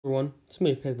Everyone, it's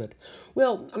me, Piglet.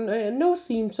 Well, no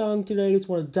theme song today. Just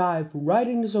want to dive right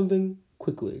into something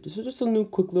quickly. This is just a new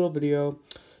quick little video.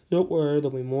 Don't worry,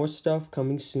 there'll be more stuff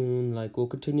coming soon. Like, we'll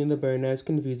continue the very nice,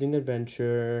 confusing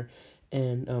adventure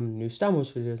and new Star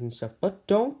Wars videos and stuff. But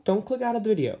don't click out of the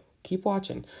video. Keep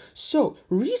watching. So,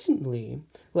 recently,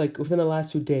 like within the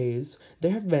last 2 days, there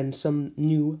have been some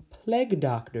new plague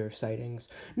doctor sightings.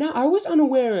 Now, I was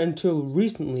unaware until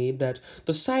recently that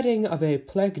the sighting of a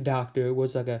plague doctor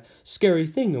was like a scary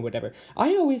thing or whatever.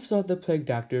 I always thought the plague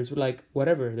doctors were like,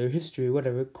 whatever, their history,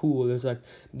 whatever, cool. There's like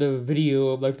the video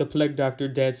of like the plague doctor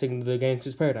dancing to the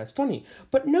Gangster's Paradise. Funny.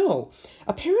 But no,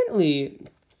 apparently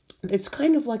it's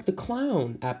kind of like the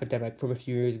clown epidemic from a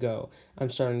few years ago, I'm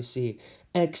starting to see,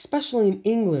 especially in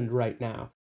England right now.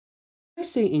 When I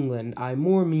say England, I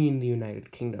more mean the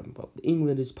United Kingdom, but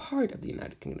England is part of the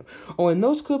United Kingdom. Oh, and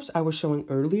those clips I was showing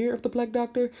earlier of the Plague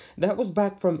Doctor, that was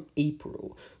back from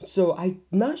April. So I'm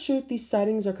not sure if these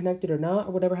sightings are connected or not,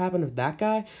 or whatever happened with that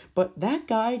guy, but that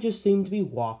guy just seemed to be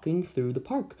walking through the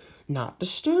park, not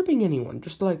disturbing anyone,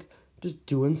 just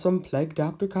doing some Plague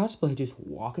Doctor cosplay, just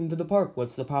walking through the park.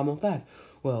 What's the problem with that?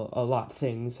 Well, a lot of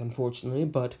things, unfortunately,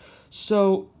 but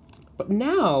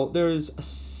now there's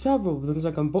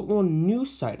like a boatload of new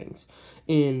sightings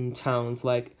in towns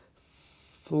like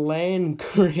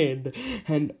Flancrid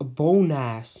and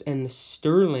Bonas and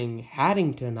Stirling,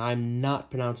 Haddington. I'm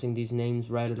not pronouncing these names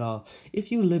right at all.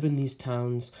 If you live in these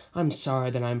towns, I'm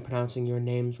sorry that I'm pronouncing your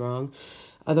names wrong,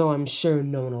 although I'm sure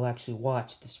no one will actually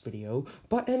watch this video.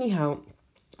 But anyhow,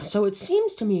 so it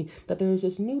seems to me that there's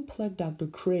this new Plague Doctor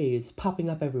craze popping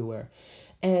up everywhere.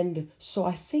 And so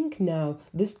I think now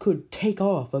this could take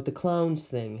off, like the clowns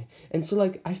thing. And so,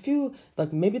 like, I feel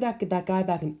like maybe that guy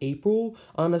back in April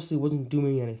honestly wasn't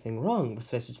doing anything wrong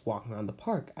besides just walking around the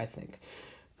park, I think.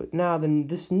 But now then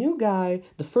this new guy,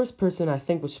 the first person I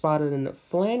think was spotted in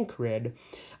Flancrid,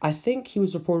 I think he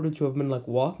was reported to have been, like,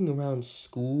 walking around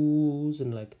schools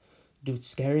and, like,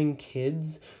 scaring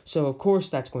kids. So, of course,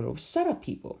 that's going to upset up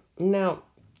people. Now,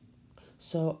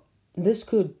 so this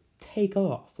could take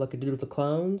off like it did with the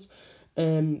clowns,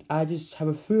 and I just have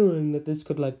a feeling that this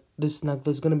could there's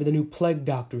gonna be the new Plague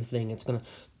Doctor thing. It's gonna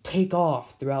take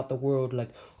off throughout the world,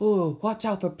 like, oh, watch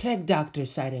out for Plague Doctor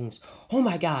sightings, oh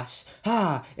my gosh,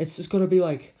 it's just gonna be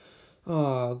like,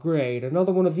 oh great,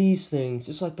 another one of these things,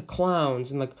 just like the clowns.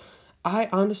 And like, I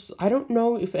don't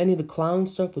know if any of the clown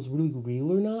stuff was really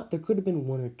real or not. There could have been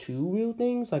one or two real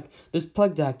things. Like, this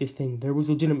Plague Doctor thing, there was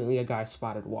legitimately a guy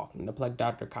spotted walking the Plague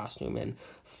Doctor costume in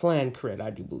Flancrid, I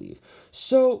do believe.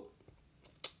 So,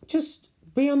 just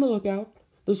be on the lookout.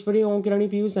 This video won't get any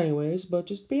views anyways, but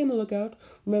just be on the lookout.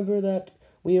 Remember that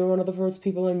we are one of the first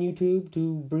people on YouTube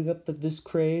to bring up that this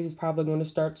craze is probably going to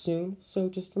start soon. So,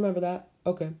 just remember that.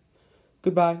 Okay.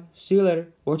 Goodbye. See you later.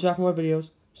 Watch out for more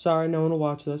videos. Sorry, no one will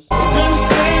watch this.